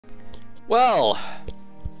Well,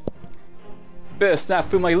 bit of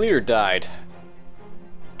snafu, my leader died.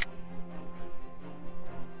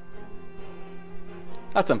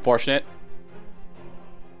 That's unfortunate.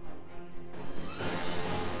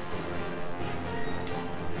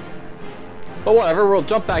 But whatever, we'll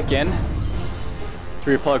jump back in to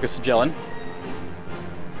Republic of Sagellan.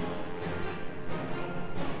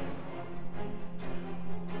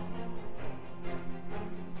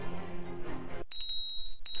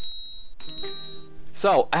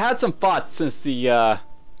 So, I had some thoughts since the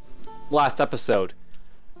last episode.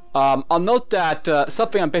 I'll note that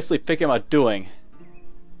something I'm basically thinking about doing.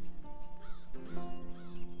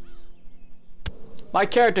 My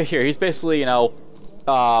character here, he's basically, you know,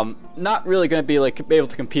 not really going to be like able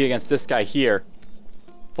to compete against this guy here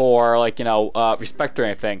for like, you know, respect or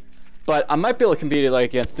anything. But I might be able to compete like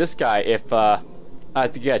against this guy if I was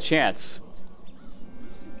to get a chance.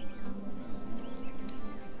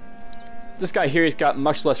 This guy here, he's got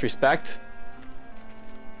much less respect.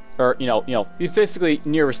 Or, you know, he's basically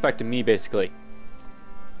near respect to me, basically.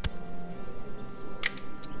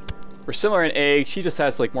 We're similar in age. He just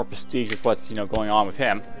has like more prestige is what's, you know, going on with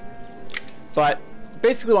him. But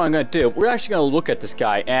basically what I'm going to do, we're actually going to look at this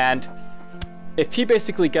guy, and if he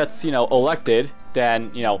basically gets, you know, elected, then,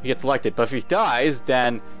 you know, he gets elected. But if he dies,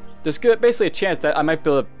 then there's basically a chance that I might be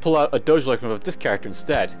able to pull out a dojo like with this character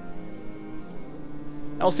instead.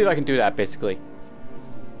 And we'll see if I can do that, basically.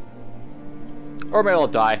 Or maybe I'll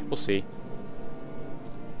die. We'll see.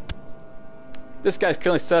 This guy's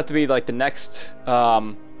currently set up to be like the next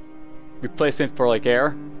replacement for like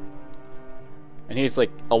Air. And he's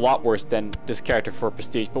like a lot worse than this character for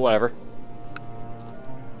prestige, but whatever.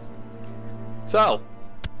 So.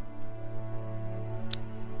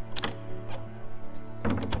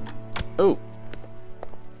 Ooh.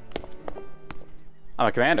 I'm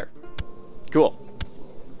a commander. Cool.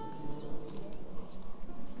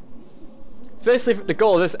 So basically, the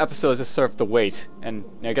goal of this episode is to serve the weight, and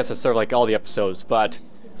I guess I serve like all the episodes, but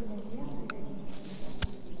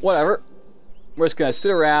whatever. We're just gonna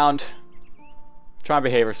sit around, try and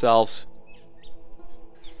behave ourselves,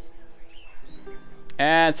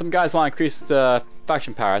 and some guys want to increase the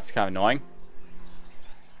faction power. That's kind of annoying.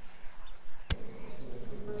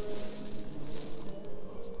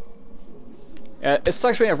 It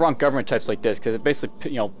sucks when you have wrong government types like this, because it basically,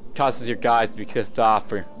 you know, causes your guys to be pissed off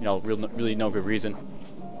for, you know, really no good reason.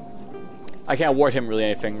 I can't award him really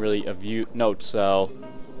anything really of note, so.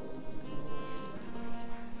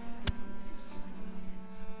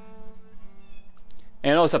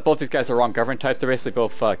 And notice that both these guys are wrong government types. They're basically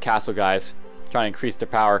both castle guys, trying to increase their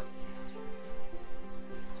power.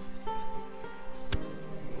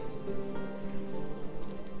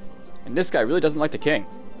 And this guy really doesn't like the king.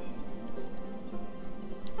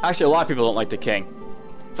 Actually, a lot of people don't like the king.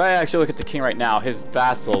 If I actually look at the king right now, his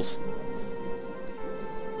vassals.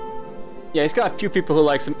 Yeah, he's got a few people who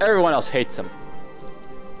likes him. Everyone else hates him.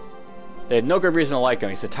 They have no good reason to like him.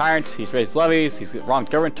 He's a tyrant. He's raised levies. He's the wrong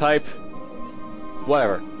government type.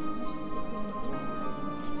 Whatever.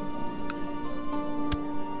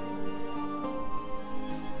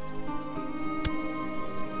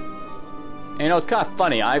 And you know, it's kind of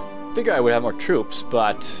funny. I figured I would have more troops,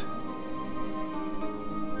 but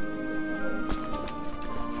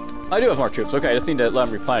I do have more troops. Okay, I just need to let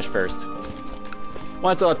them replenish first.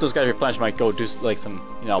 Once I let those guys replenish, I might go do like some,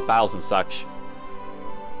 you know, battles and such.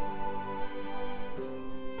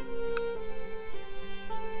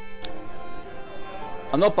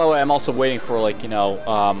 Note, by the way, I'm also waiting for like, you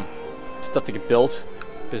know, stuff to get built,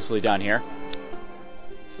 basically down here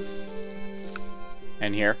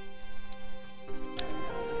and here.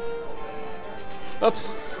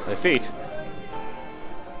 Oops, my feet.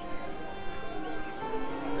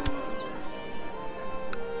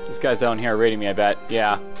 This guy's down here raiding me, I bet.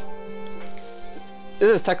 Yeah.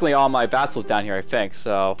 This is technically all my vassals down here, I think,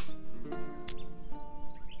 so.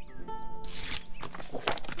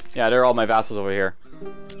 Yeah, they're all my vassals over here.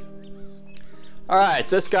 Alright,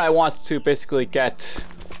 so this guy wants to basically get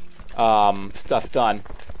stuff done.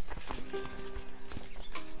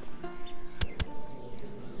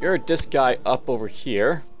 You're this guy up over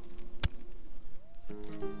here.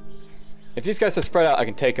 If these guys are spread out, I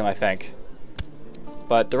can take them, I think.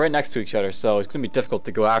 But they're right next to each other, so it's going to be difficult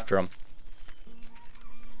to go after them.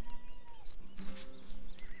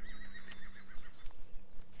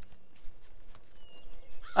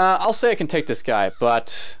 I'll say I can take this guy,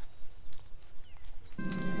 but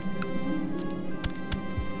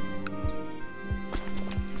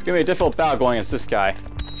it's going to be a difficult battle going against this guy.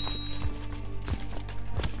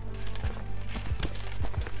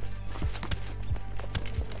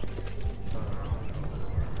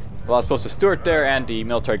 Well, I was supposed to Stewart there and the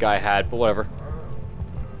military guy had, but whatever.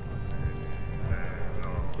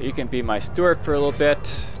 Okay, you can be my Stewart for a little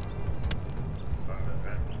bit.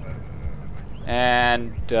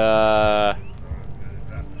 And,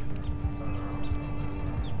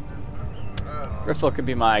 Riffle can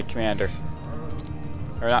be my commander.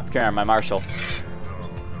 Or not commander, my marshal.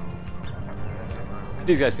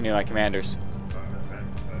 These guys can be my commanders.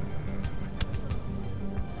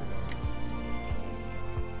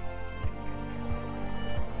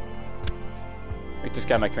 Make this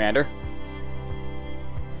guy my commander.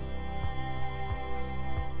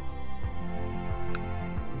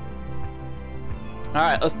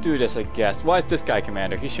 Alright, let's do this, I guess. Why is this guy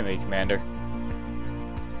commander? He should be commander.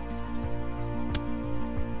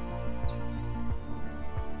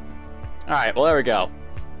 Alright, well there we go.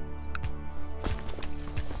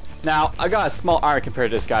 Now, I got a small army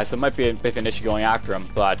compared to this guy, so it might be a bit of an issue going after him,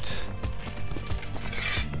 but...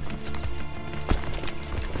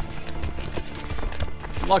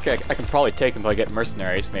 I'm lucky I can probably take him if I get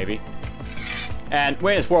mercenaries, maybe. And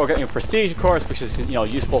winning this war will get me prestige, of course, which is, you know,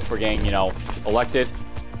 useful for getting, you know, elected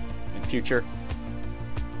in future.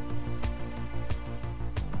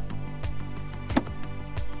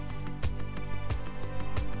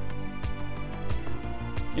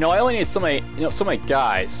 You know, I only need so many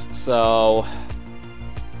guys, so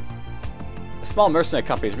a small mercenary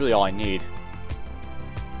company is really all I need.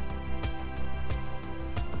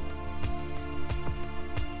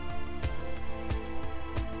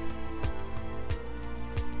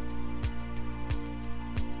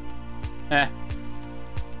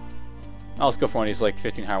 I'll just go for one of these like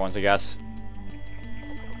 1500 ones, I guess.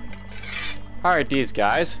 Alright, these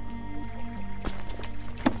guys.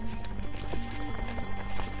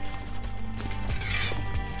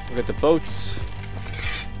 We'll get the boats.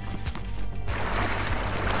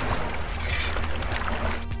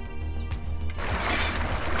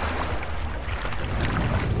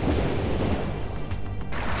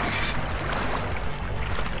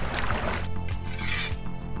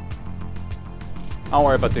 Don't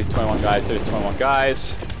worry about these 21 guys. There's 21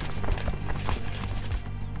 guys.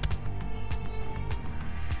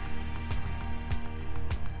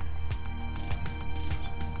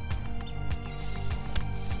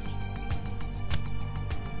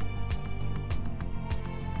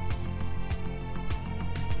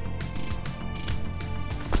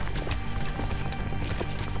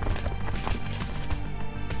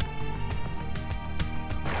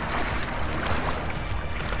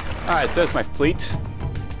 Alright, so there's my fleet.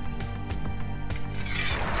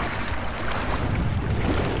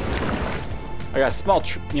 I got a small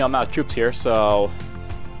amount of troops here, so...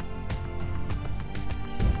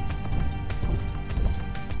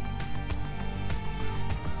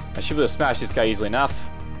 I should be able to smash this guy easily enough.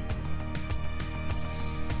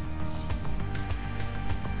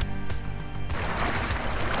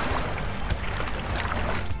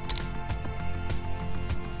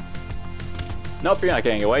 Nope, you're not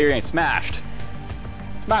getting away, you're getting smashed.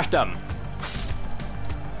 Smashed them!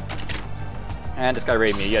 And this guy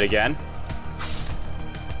raided me yet again.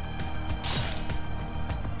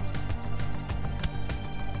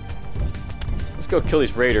 Let's go kill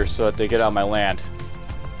these raiders so that they get out of my land.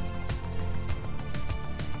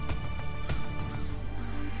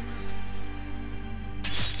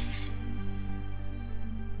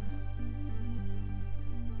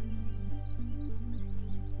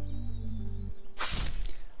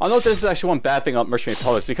 I'll note this is actually one bad thing about Mercenary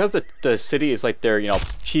Republic. Because the city is like their,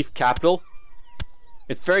 chief capital,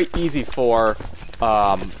 it's very easy for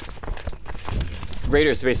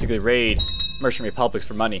raiders to basically raid Mercenary Republics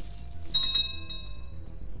for money.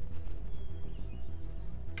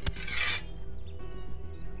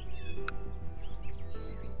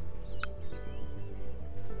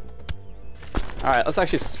 Alright, let's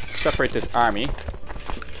actually separate this army.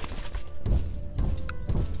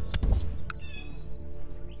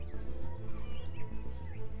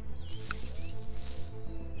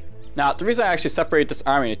 Now, the reason I actually separated this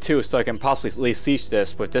army into two is so I can possibly at least siege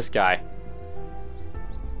this with this guy.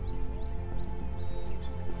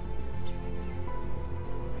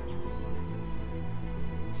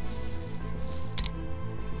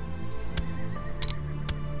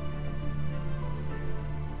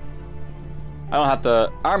 I don't have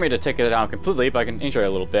the army to take it down completely, but I can enjoy it a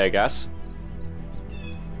little bit, I guess.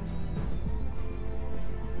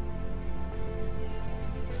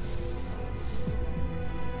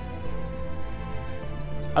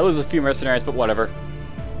 I lose a few mercenaries, but whatever.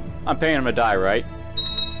 I'm paying them to die, right?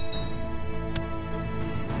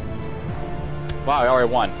 Wow, I already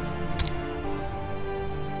won.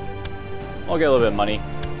 I'll get a little bit of money.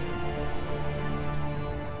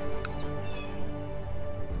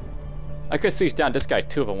 I could siege down this guy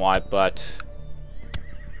too if I want, but...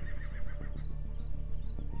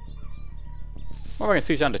 Or am I going to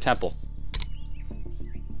siege down the temple?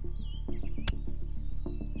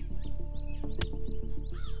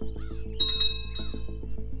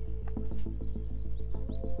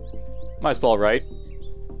 Might as well, right?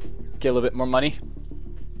 Get a little bit more money.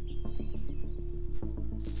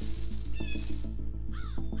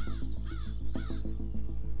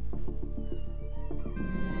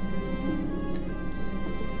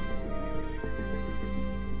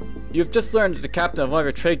 You have just learned that the captain of one of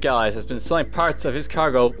your trade galleys has been selling parts of his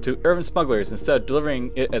cargo to urban smugglers instead of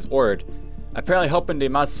delivering it as ordered. Apparently hoping the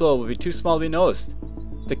amount sold would be too small to be noticed.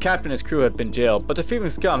 The captain and his crew have been jailed, but the thieving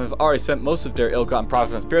scum have already spent most of their ill-gotten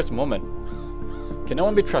profits on spirits and women. Can no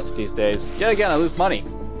one be trusted these days? Yet again, I lose money.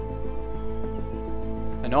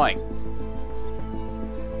 Annoying.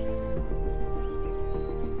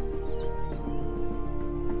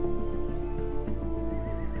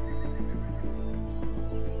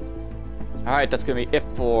 Alright, that's gonna be it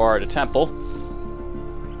for the temple.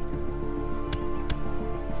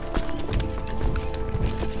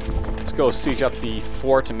 Let's go siege up the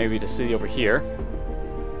fort and maybe the city over here.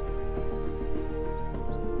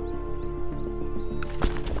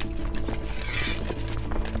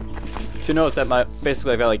 So notice that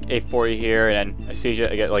basically I've got like 840 here, and then I siege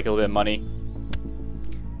it, I get like a little bit of money.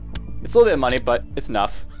 It's a little bit of money, but it's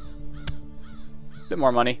enough. A bit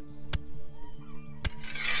more money.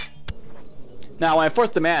 Now, when I force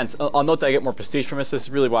demands, I'll note that I get more prestige from this. This is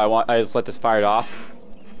really why I just let this fired off.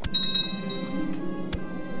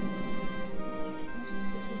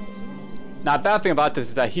 Now, the bad thing about this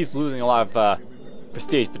is that he's losing a lot of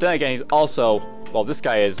prestige, but then again, he's also, well, this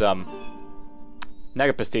guy is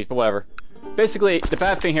negative prestige, but whatever. Basically, the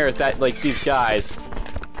bad thing here is that, like, these guys,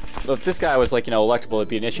 well, if this guy was, like, you know, electable, it'd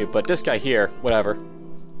be an issue, but this guy here, whatever.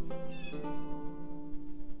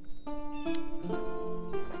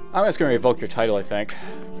 I'm just going to revoke your title, I think.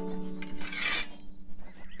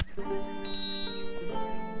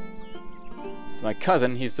 It's my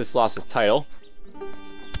cousin. He's just lost his title.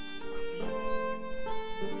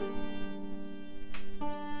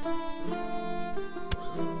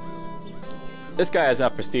 This guy has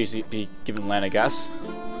enough prestige to be given land, I guess.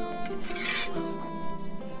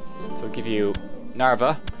 So we'll give you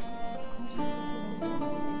Narva.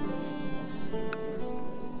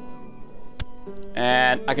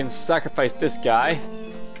 And I can sacrifice this guy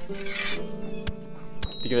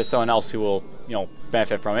to give it to someone else who will, you know,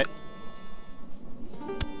 benefit from it.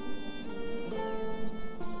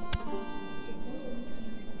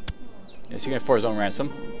 Yes, you can afford his own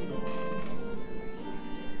ransom.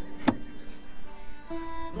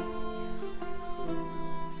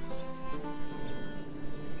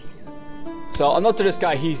 So I'll note to this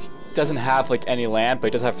guy, he doesn't have like any land, but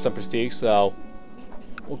he does have some prestige, so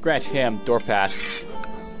we'll grant him Dorpat.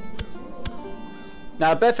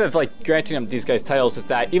 Now, the benefit of like granting him these guys titles is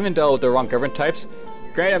that even though they're wrong government types,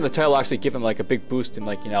 granting him the title will actually give him like a big boost in,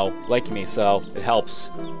 like, you know, liking me, so it helps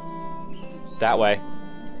that way.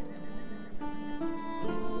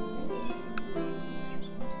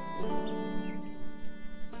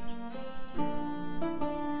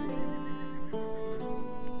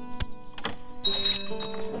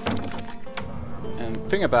 And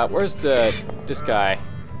thinking about, where's this guy?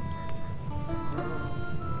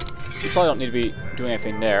 You probably don't need to be doing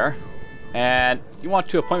anything there. And you want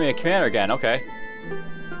to appoint me a commander again, okay.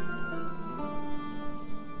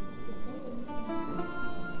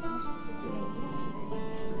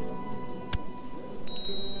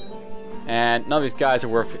 And none of these guys are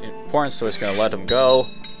worth importance, so we're just going to let them go.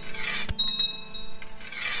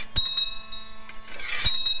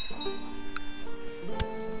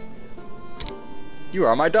 You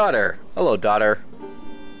are my daughter. Hello, daughter.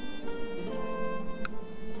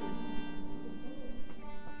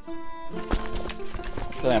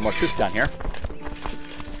 I have more troops down here.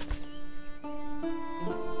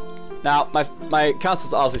 Now, my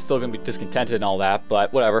council's obviously still going to be discontented and all that,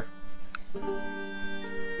 but whatever.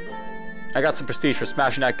 I got some prestige for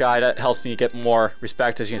smashing that guy. That helps me get more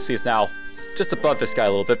respect. As you can see, it's now just above this guy a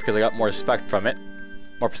little bit because I got more respect from it.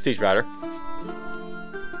 More prestige, rather.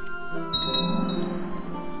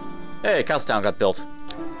 Hey, Castletown got built.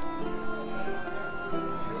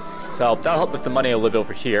 So that'll help with the money a little bit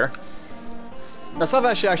over here. Now, stuff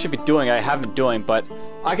I should actually be doing, I haven't been doing, but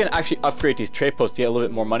I can actually upgrade these trade posts to get a little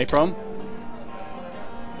bit more money from them.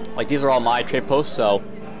 Like, these are all my trade posts, so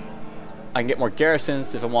I can get more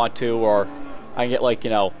garrisons if I want to, or I can get, like, you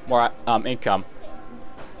know, more income.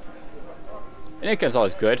 And income's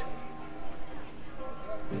always good.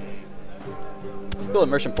 Let's build a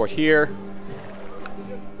merchant port here.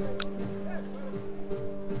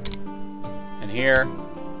 here.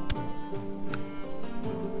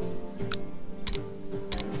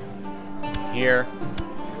 Here.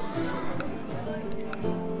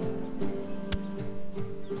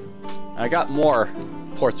 I got more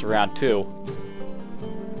ports around too.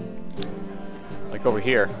 Like over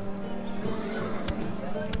here.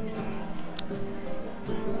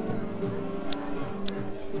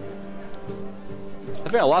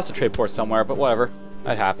 I think I lost a trade port somewhere, but whatever.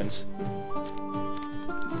 That happens.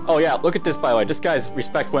 Oh yeah, look at this by the way. This guy's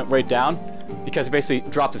respect went right down because he basically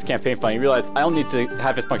dropped his campaign fund. He realized I don't need to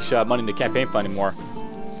have this much money in the campaign fund anymore.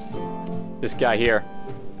 This guy here.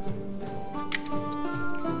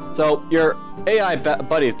 So your AI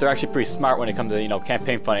buddies, they're actually pretty smart when it comes to, you know,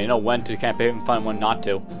 campaign funding. You know when to campaign fund, when not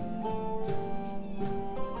to.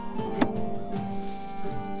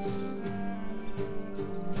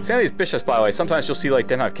 Some of these bishops, by the way, sometimes you'll see like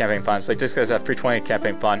they don't have campaign funds. Like this guy's have 320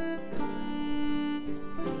 campaign fund.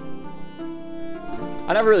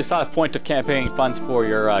 I never really saw the point of campaigning funds for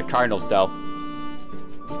your cardinals, though.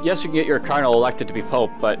 Yes, you can get your cardinal elected to be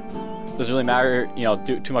pope, but does it really matter? You know,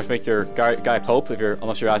 do too much to make your guy pope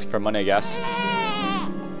unless you're asking for money, I guess.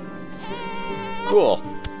 Cool.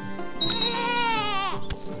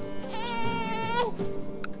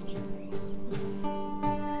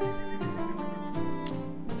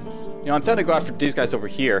 You know, I'm trying to go after these guys over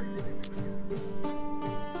here.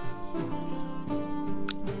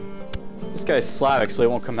 This guy's Slavic, so he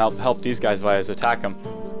won't come help these guys if I attack him.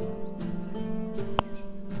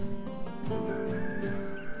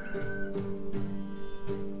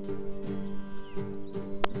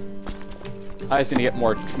 I just need to get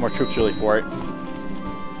more troops really for it.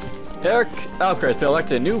 Eric Alker has been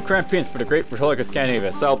elected a new Grand Prince for the Great Republic of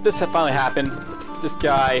Scandinavia. So this finally happened. This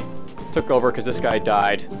guy took over because this guy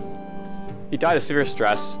died. He died of severe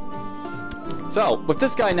stress. So with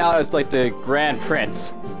this guy now as like the Grand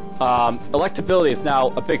Prince, electability is now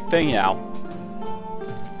a big thing now.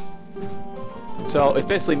 So it's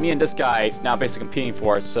basically me and this guy now basically competing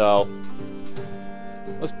for it. So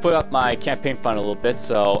let's put up my campaign fund a little bit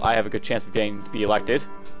so I have a good chance of getting to be elected.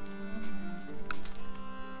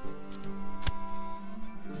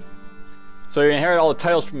 So you inherit all the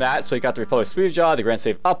titles from that. So you got the Republic of Sweden, the Grand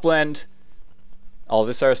Save Upland, all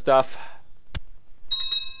this sort of stuff.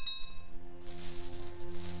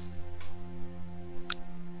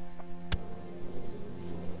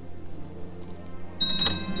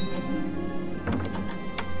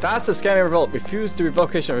 Fastest Scandinavian revolt refused the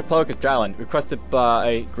revocation of Republic of Dryland, requested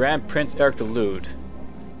by Grand Prince Eric de Lude.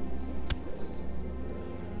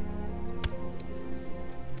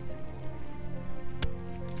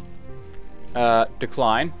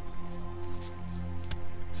 Decline.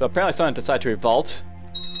 So apparently someone decided to revolt.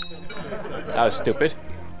 That was stupid.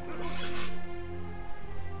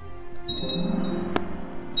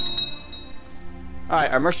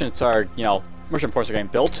 Alright, our merchants are, you know, merchant ports are getting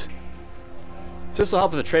built. So this will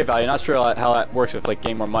help with the trade value. Not sure how that works with like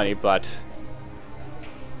getting more money, but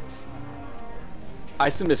I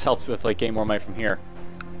assume this helps with like getting more money from here.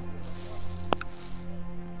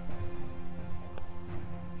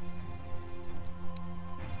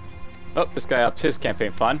 Oh, this guy upped his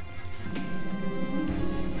campaign fund.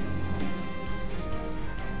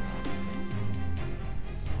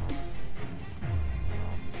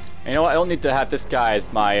 And you know what? I don't need to have this guy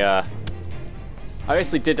as my I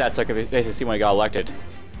basically did that so I could basically see when I got elected.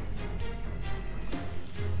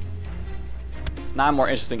 Now I'm more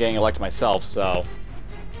interested in getting elected myself, so.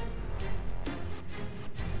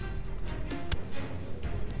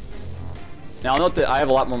 Now note that I have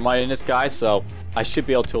a lot more money than this guy, so I should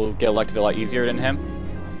be able to get elected a lot easier than him.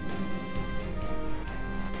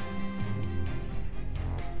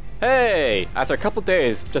 Hey! After a couple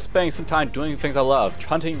days, just spending some time doing things I love,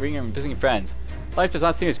 hunting, reading, and visiting friends, life does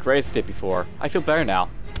not seem as great as it did before. I feel better now.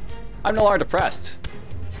 I'm no longer depressed.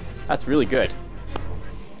 That's really good.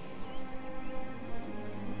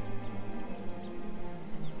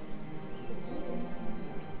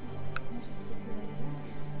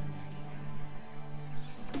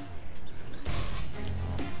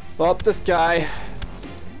 Well, this guy,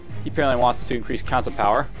 he apparently wants to increase council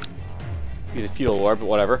power. He's a feudal lord, but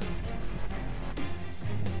whatever.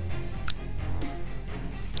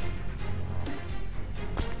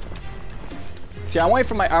 See, I'm waiting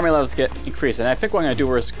for my army levels to get increased, and I think what I'm going to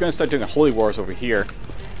do is going to start doing holy wars over here.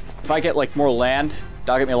 If I get like more land,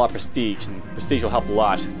 that'll get me a lot of prestige, and prestige will help a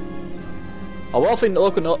lot. A wealthy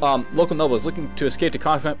local noble is looking to escape the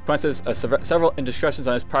consequences of several indiscretions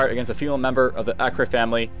on his part against a female member of the Acker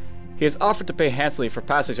family. He has offered to pay handsomely for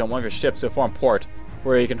passage on one of his ships to a foreign port,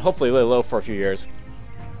 where he can hopefully lay low for a few years.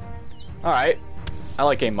 Alright. I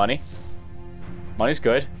like getting money. Money's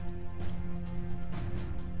good.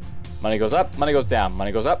 Money goes up, money goes down,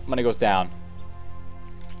 money goes up, money goes down.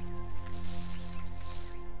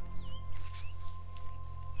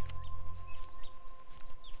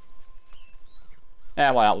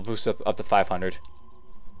 And why not? We'll boost up to 500.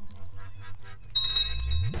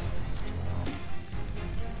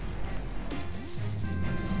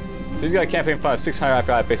 So he's got a campaign fund of 600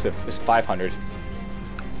 after I base is 500.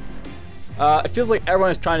 It feels like everyone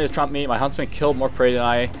is trying to trump me. My huntsman killed more prey than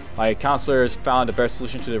I. My counselors found a better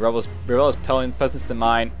solution to the rebellious peasants than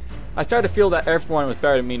mine. I started to feel that everyone was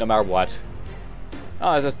better than me no matter what.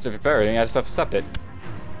 Oh, that's just better. I just have to accept it.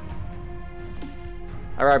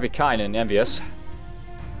 I'd rather be kind and envious.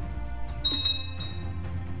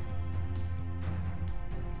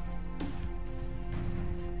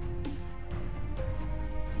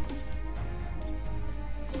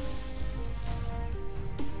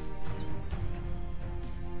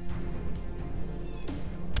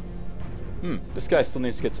 This guy still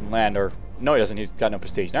needs to get some land, or... No, he doesn't. He's got no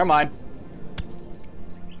prestige. Never mind.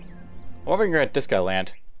 I wonder if I can grant this guy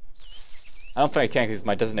land. I don't think I can because he's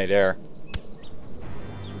my designated heir.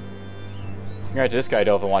 I can grant this guy,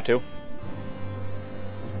 though, if I want to.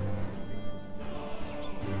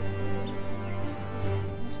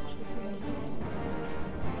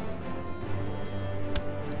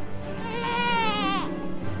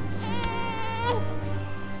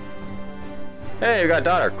 Hey, we got a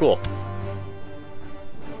daughter. Cool.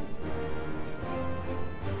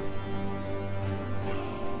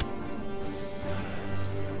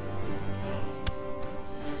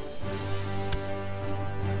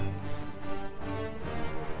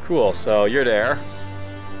 Cool, so you're there.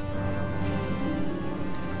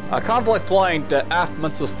 A convoy flying the aft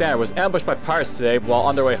Munster Standard was ambushed by pirates today while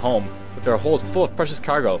on their way home, with their holds full of precious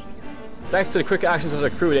cargo. Thanks to the quick actions of their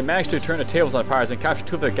crew, they managed to turn the tables on the pirates and capture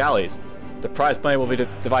 2 of their galleys. The prize money will be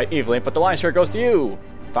divided evenly, but the lion's share goes to you!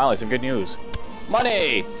 Finally, some good news.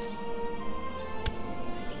 Money!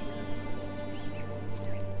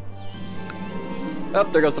 Oh,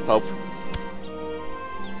 there goes the Pope.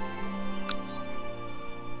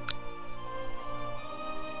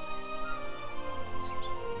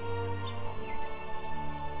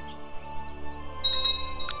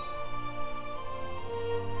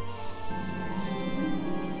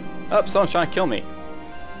 Oh, someone's trying to kill me.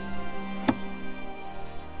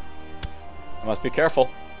 I must be careful.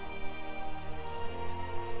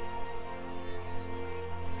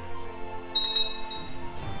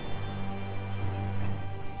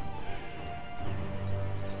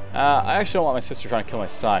 I actually don't want my sister trying to kill my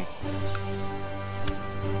son.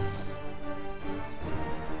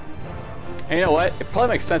 And you know what? It probably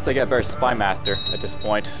makes sense to get a better spy master at this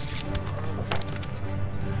point.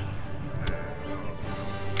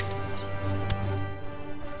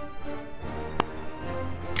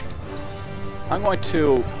 I'm going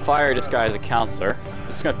to fire this guy as a counselor.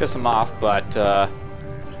 This is going to piss him off, but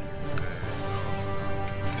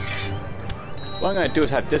what I'm going to do is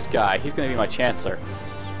have this guy. He's going to be my chancellor.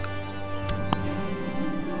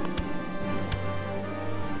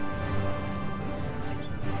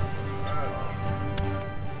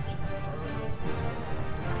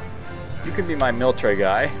 You can be my military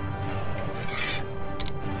guy.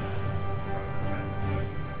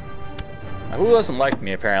 Now, who doesn't like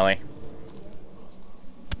me, apparently?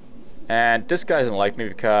 And this guy doesn't like me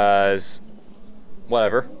because...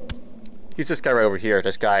 whatever. He's this guy right over here,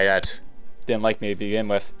 this guy that didn't like me to begin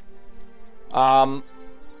with. I'm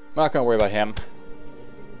not going to worry about him.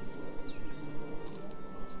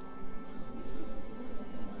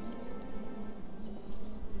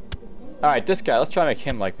 Alright, this guy, let's try to make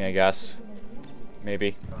him like me, I guess.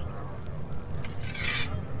 Maybe.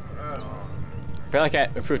 Apparently I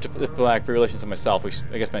can't improve diplomatic relations with myself, which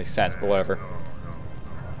I guess makes sense, but whatever.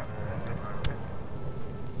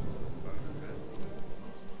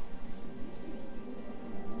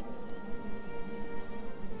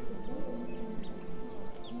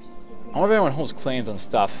 I wonder if anyone holds claims on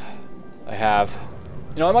stuff I have.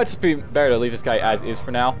 You know, it might just be better to leave this guy as is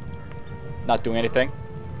for now. Not doing anything.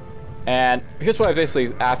 And here's what I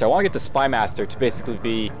basically after. I want to get the Spy Master to basically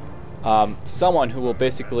be someone who will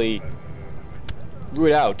basically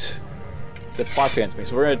root out the plots against me.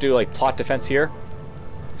 So we're going to do like plot defense here.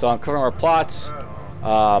 So I'm covering our plots.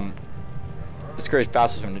 Discourage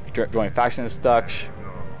vassals from joining factions and such.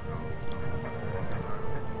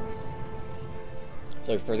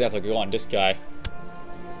 So, for example, I could go on this guy.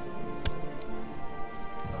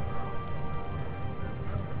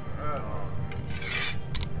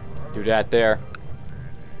 Do that there.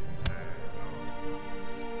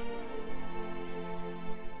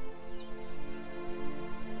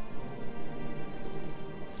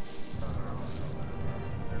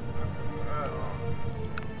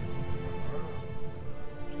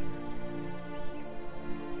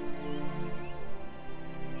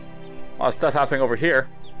 A lot of stuff happening over here.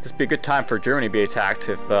 This would be a good time for Germany to be attacked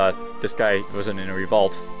if this guy wasn't in a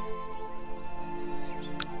revolt.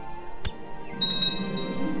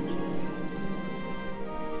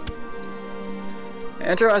 An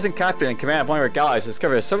enterprising captain in command of one of our galleys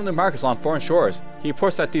discovered several new markets along foreign shores. He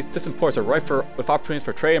reports that these distant ports are rife with opportunities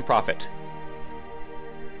for trade and profit.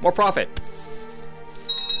 More profit!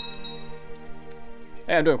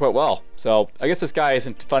 Hey, I'm doing quite well. So, I guess this guy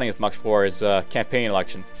isn't funding as much for his campaign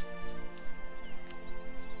election.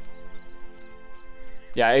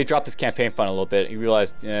 Yeah, he dropped his campaign fund a little bit. He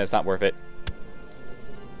realized it's not worth it.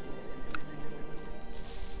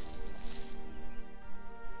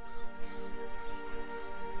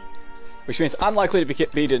 Which means I'm likely to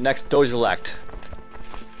be the next Doge elect.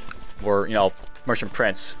 Or, you know, Merchant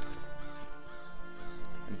Prince.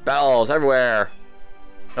 And battles everywhere.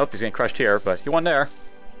 Oh, he's getting crushed here, but he won there.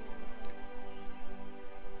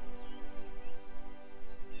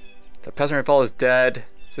 The peasant revolt is dead.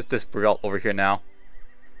 It's just this revolt over here now.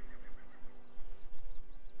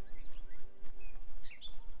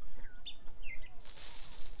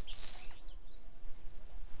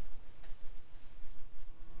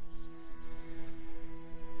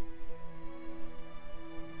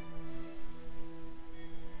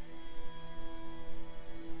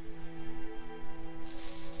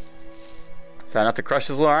 Is that enough to crush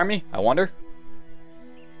his little army? I wonder.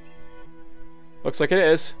 Looks like it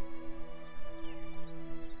is.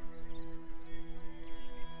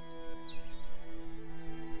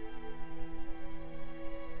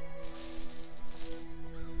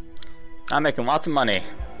 I'm making lots of money.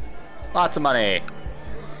 Lots of money.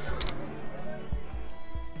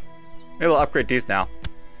 Maybe we'll upgrade these now.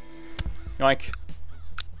 Yoink.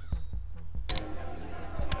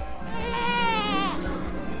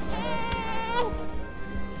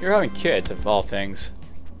 You're having kids, of all things.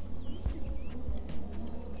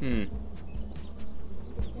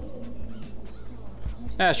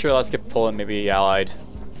 Yeah, sure, let's get Poland, maybe allied.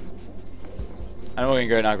 I know we're gonna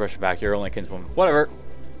go now aggression back. You're only kinswoman. Whatever.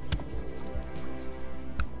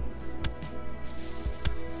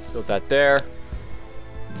 Build that there.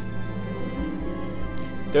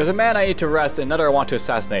 There's a man I need to arrest and another I want to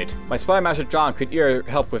assassinate. My spy master John could either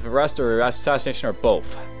help with arrest or assassination or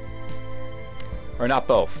both. Or not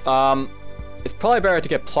both. It's probably better to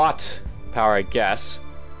get plot power, I guess.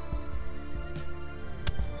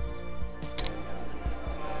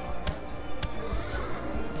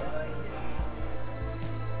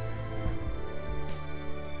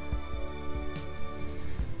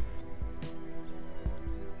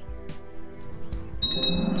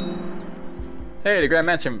 Hey, the Grand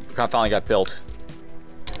Mansion finally got built.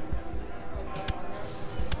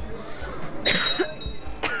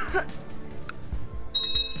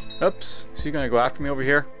 Oops, is he gonna go after me over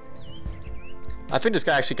here? I think this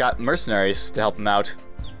guy actually got mercenaries to help him out.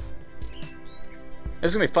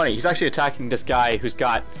 This is gonna be funny. He's actually attacking this guy who's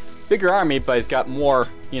got bigger army, but he's got more,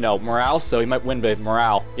 you know, morale, so he might win by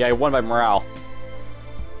morale. Yeah, he won by morale.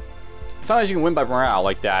 Sometimes you can win by morale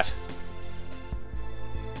like that.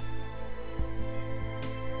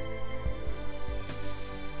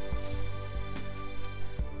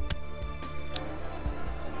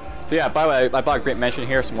 So yeah, by the way, I bought a great mansion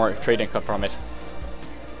here, some more trade income from it.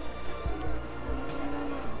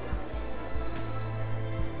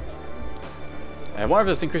 I wonder if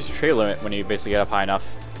this increases your trade limit when you basically get up high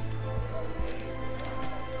enough.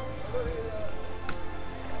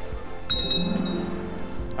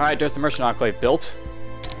 Alright, there's the merchant enclave built.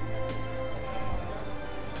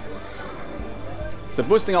 So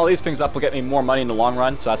boosting all these things up will get me more money in the long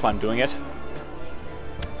run, so that's why I'm doing it.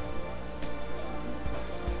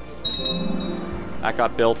 That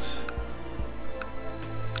got built.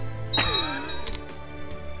 I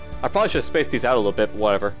probably should have spaced these out a little bit, but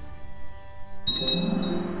whatever.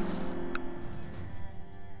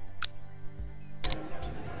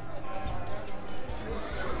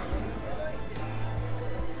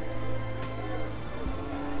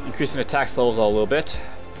 Increasing the tax levels a little bit.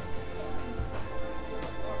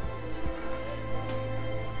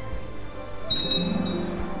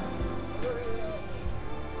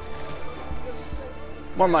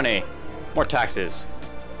 More money, more taxes.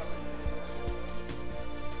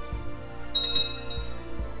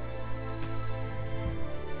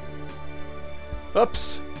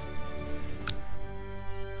 Oops.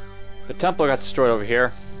 The temple got destroyed over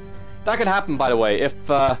here. That can happen, by the way. If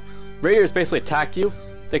raiders basically attack you,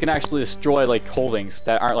 they can actually destroy like holdings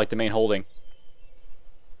that aren't like the main holding.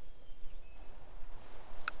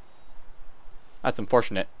 That's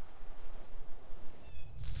unfortunate.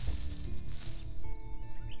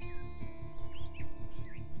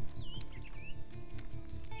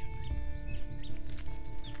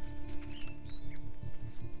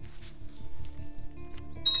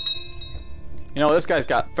 You know, this guy's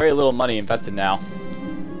got very little money invested now.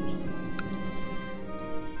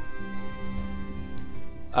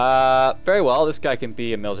 Very well. This guy can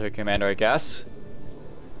be a military commander, I guess.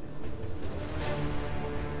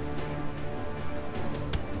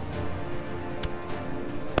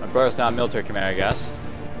 My brother's not a military commander, I guess.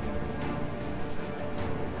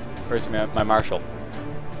 Where's my marshal?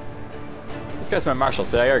 This guy's my marshal,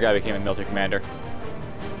 so the other guy became a military commander.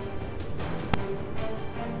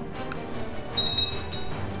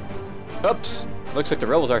 Oops. Looks like the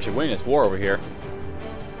rebels are actually winning this war over here.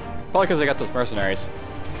 Probably because they got those mercenaries.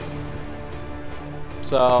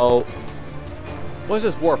 So, what is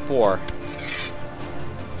this war for?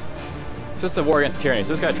 It's just a war against tyranny. So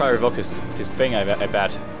this guy tried to revoke his thing, I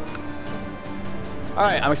bet.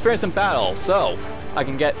 Alright, I'm experiencing battle, so I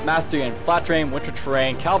can get mastery in flat terrain, winter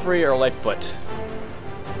terrain, cavalry, or lightfoot.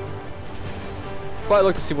 Probably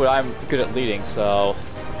look to see what I'm good at leading, so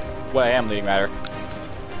what I am leading, rather.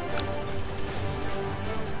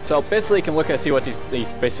 So basically, you can look and see what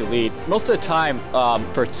these basically lead. Most of the time,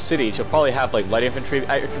 for cities, you'll probably have like light infantry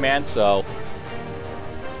at your command, so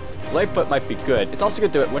lightfoot might be good. It's also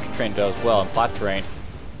good to do it winter terrain though as well, and flat terrain.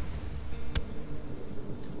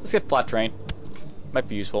 Let's get flat terrain. Might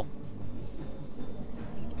be useful.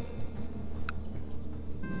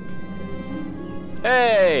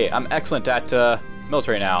 Hey, I'm excellent at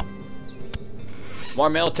military now. More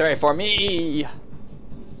military for me.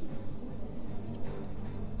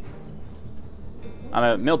 I'm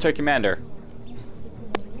a military commander.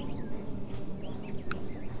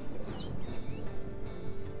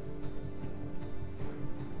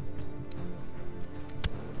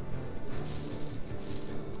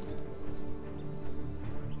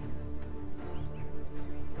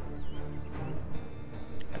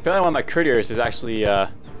 Apparently one of my courtiers is actually, I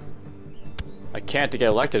can't to get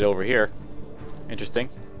elected over here. Interesting.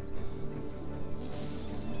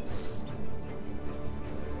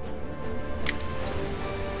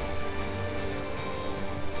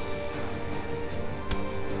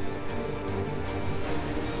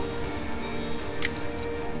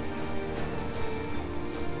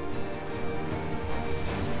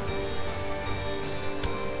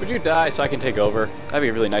 Would you die so I can take over? That'd be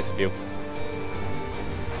really nice of you.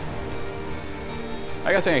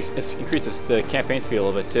 I guess I can increase the campaign speed a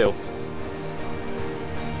little bit too.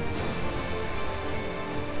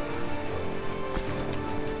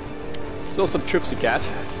 Still some troops to get.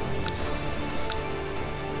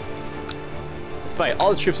 It's funny,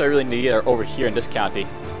 all the troops I really need are over here in this county.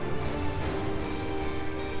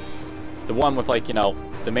 The one with, like, you know,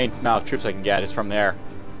 the main amount of troops I can get is from there.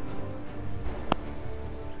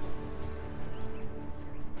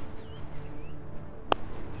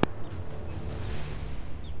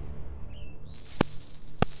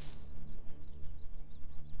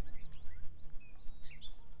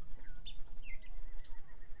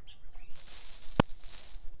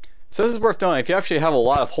 So this is worth knowing. If you actually have a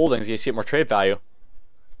lot of holdings, you see more trade value.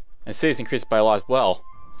 And cities increase by a lot as well.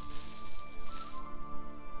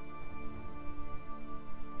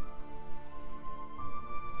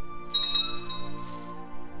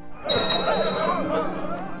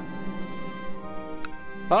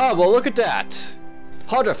 Ah, well, look at that.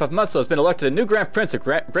 Haldref of Muscle has been elected a new Grand Prince of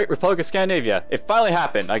Great Republic of Scandinavia. It finally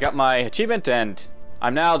happened. I got my achievement and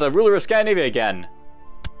I'm now the ruler of Scandinavia again.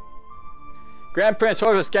 Grand Prince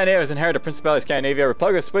Haldref of Scandinavia has inherited the Principality of Scandinavia,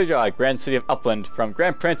 Republic of Sweden, Grand City of Upland, from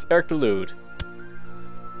Grand Prince Eric de Lude.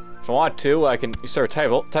 If I want to, I can insert a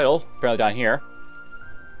title, apparently down here.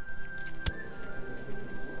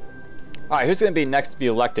 Alright, who's going to be next to be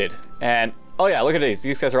elected? And, oh yeah, look at these.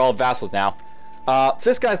 These guys are all vassals now. So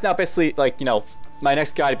this guy's now basically, like, you know, my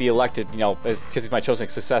next guy to be elected, you know, because he's my chosen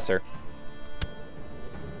successor.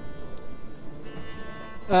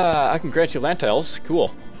 I can grant you land titles.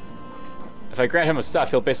 Cool. If I grant him a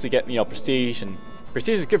stuff, he'll basically get, you know, prestige, and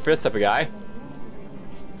prestige is good for this type of guy.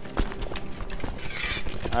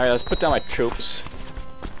 Alright, let's put down my troops.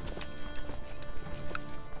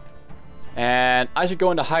 And I should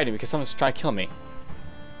go into hiding because someone's trying to kill me.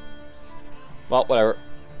 Well, whatever.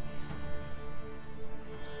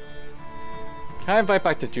 Can I invite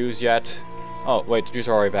back the Jews yet? Oh, wait, the Jews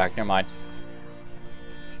are already back. Never mind.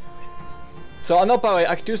 So I know, by the way,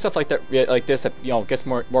 I could do stuff like that, like this, that, you know, gets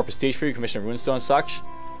more prestige for you, Commissioner Runestone and such.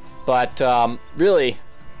 But really,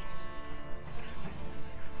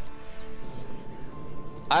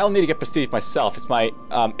 I don't need to get prestige myself. It's my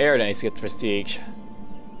heir that needs to get the prestige.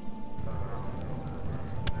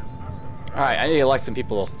 All right, I need to elect some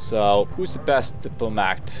people. So who's the best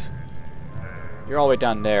diplomat? You're all the way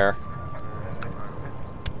down there.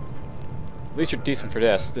 At least you're decent for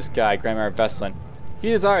this. This guy, Grandmere Vestlin. He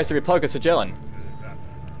desires the Republic of Sigillin.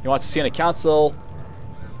 He wants to see in a council.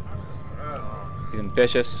 He's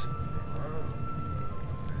ambitious.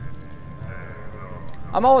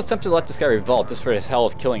 I'm always tempted to let this guy revolt just for the hell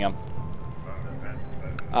of killing him.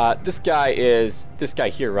 This guy is this guy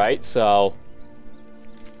here, right? So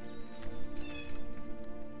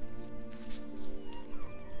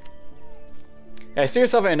yeah,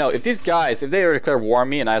 seriously, I know if these guys, if they were to declare war on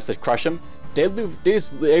me and I was to crush them, they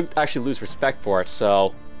actually lose respect for it.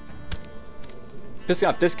 So pissing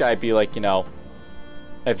off this guy would be like, you know,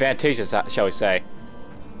 advantageous, shall we say.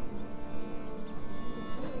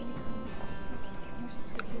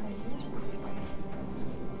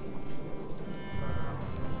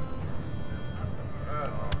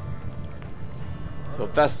 So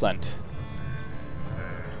Vestland.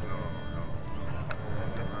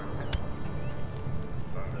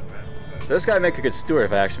 This guy would make a good steward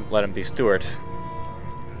if I actually let him be steward.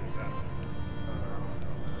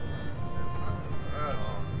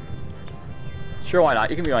 Sure, why not?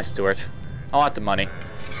 You can be my steward. I want the money.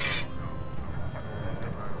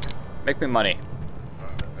 Make me money.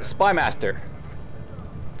 The Spy Master.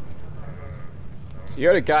 So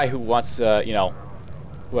you're the guy who wants, you know,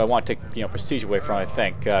 who I want to take, you know, prestige away from, I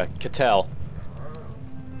think. CK2.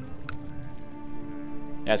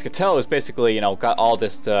 As CK2 is basically, you know, got all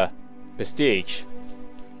this, prestige.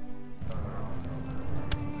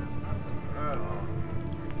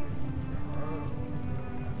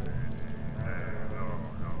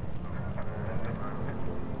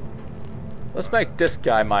 Let's make this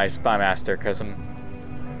guy my spy master, because I'm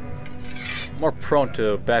more prone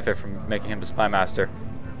to benefit from making him the spy master.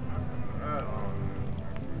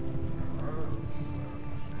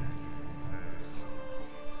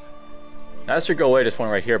 Now this should go away, this one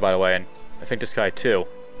right here, by the way, and I think this guy too.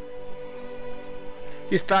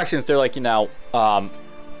 These factions, they're like, you know,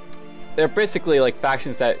 they're basically like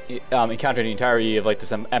factions that encounter the entirety of like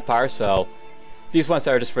this empire, so these ones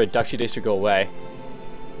that are just for a duchy, they should go away.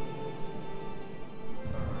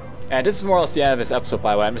 And this is more or less the end of this episode,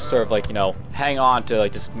 by the way. I'm just sort of like, you know, hang on to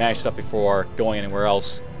like just manage stuff before going anywhere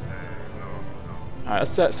else.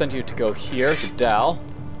 Alright, let's send you to go here, to Dal.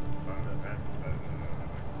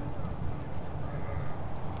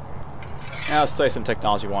 Now let's study some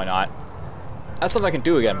technology, why not? That's something I can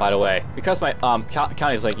do again, by the way. Because my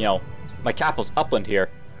county is like, you know, my capital's upland here.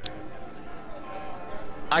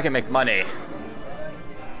 I can make money.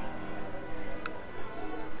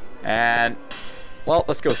 And, well,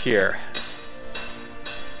 let's go here.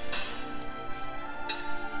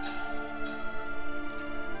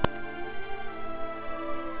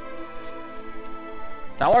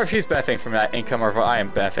 Now, I wonder if he's benefiting from that income or if I am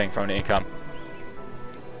benefiting from the income.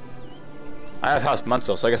 I have House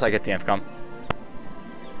Munso, so I guess I get the income.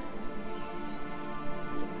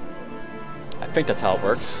 I think that's how it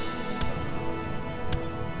works.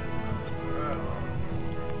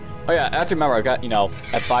 Oh yeah, I have to remember I've got, you know,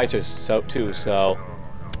 advisors too, so...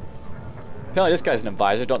 Apparently this guy's an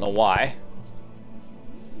advisor, don't know why.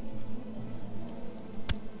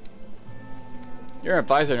 You're an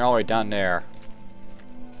advisor and you're all the way down there.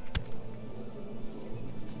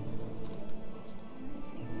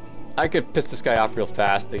 I could piss this guy off real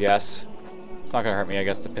fast, I guess. It's not gonna hurt me, I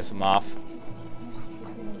guess, to piss him off.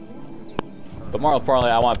 But more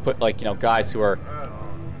importantly, I want to put, like, you know, guys who are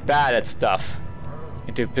bad at stuff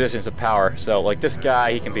into positions of power. So, like, this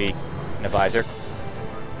guy, he can be an advisor.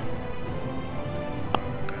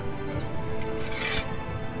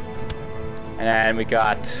 And then we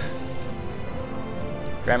got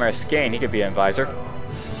Grandmaster Skane, he could be an advisor.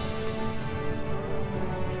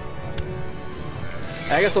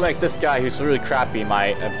 And I guess we'll make this guy who's really crappy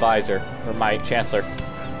my advisor, or my chancellor.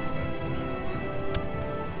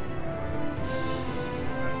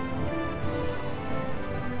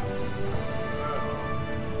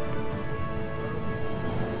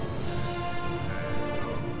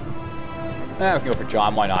 We can go for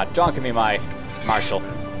John, why not? John can be my marshal.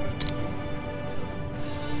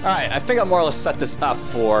 Alright, I think I'll more or less set this up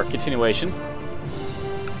for continuation.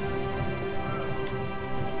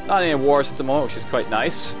 Not any wars at the moment, which is quite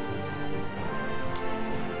nice.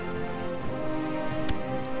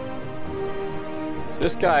 So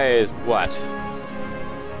this guy is what?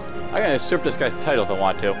 I can usurp this guy's title if I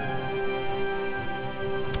want to.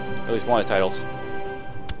 At least one of the titles.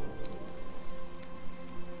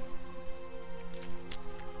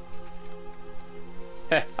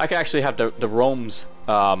 I can actually have the Rome's,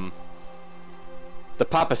 the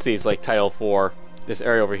papacy's like title for this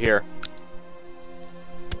area over here.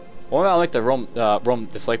 Well, I like the Rome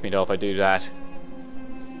dislike me though if I do that.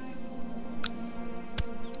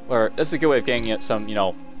 Or that's a good way of getting some, you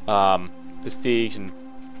know, prestige and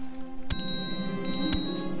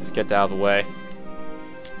Let's get that out of the way.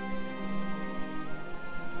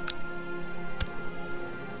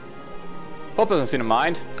 Pope doesn't seem to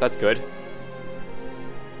mind, so that's good.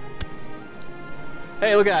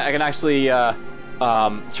 Hey, look at that! I can actually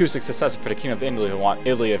choose a successor for the Kingdom of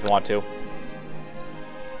Italy if I want to.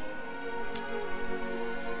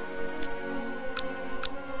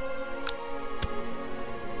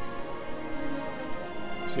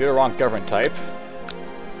 So you're the wrong government type.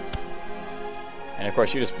 And of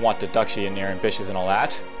course you just want the duchy and you're ambitious and all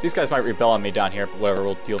that. These guys might rebel on me down here, but whatever,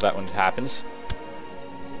 we'll deal with that when it happens.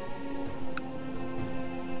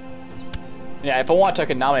 Yeah, if I want to, I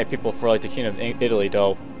can nominate people for like the Kingdom of Italy,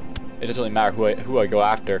 though. It doesn't really matter who I go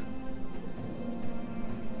after.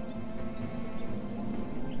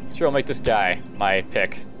 Sure, I'll make this guy my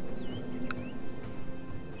pick.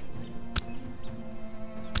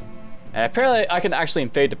 And apparently I can actually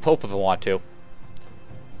invade the Pope if I want to.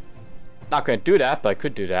 Not going to do that, but I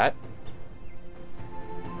could do that.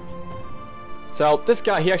 So this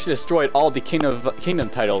guy, he actually destroyed all the kingdom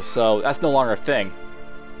titles, so that's no longer a thing.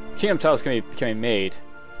 Kingdom titles can be made.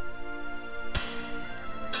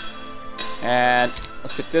 And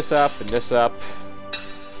let's get this up and this up.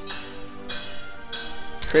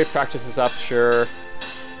 Trade practices up, sure.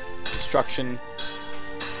 Construction.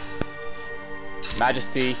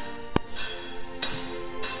 Majesty.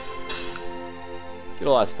 Get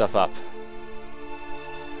all that stuff up.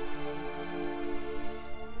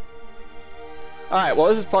 Alright, well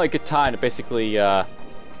this is probably a good time to basically, my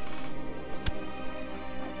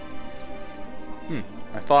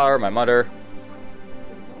father, my mother.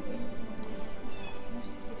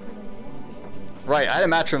 Right, I had a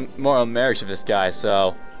matrimonial marriage with this guy,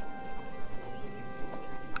 so...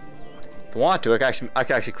 If I want to, I can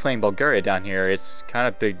actually claim Bulgaria down here. It's kind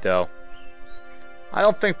of big, though. I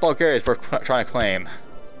don't think Bulgaria is worth trying to claim.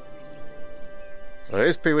 Well, it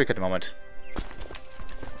is pretty weak at the moment.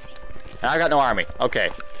 And I got no army. Okay.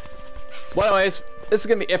 Well, anyways, this is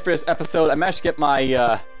going to be it for this episode. I managed to get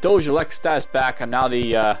my Doge Elect status back. I'm now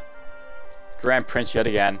the Grand Prince yet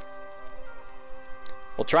again.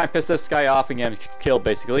 We'll try and piss this guy off and get him killed,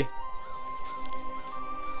 basically.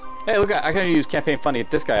 Hey, look, I can use campaign funding to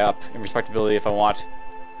get this guy up in respectability if I want.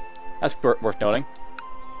 That's worth noting.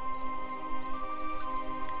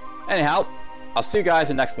 Anyhow, I'll see you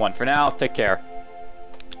guys in the next one. For now, take care.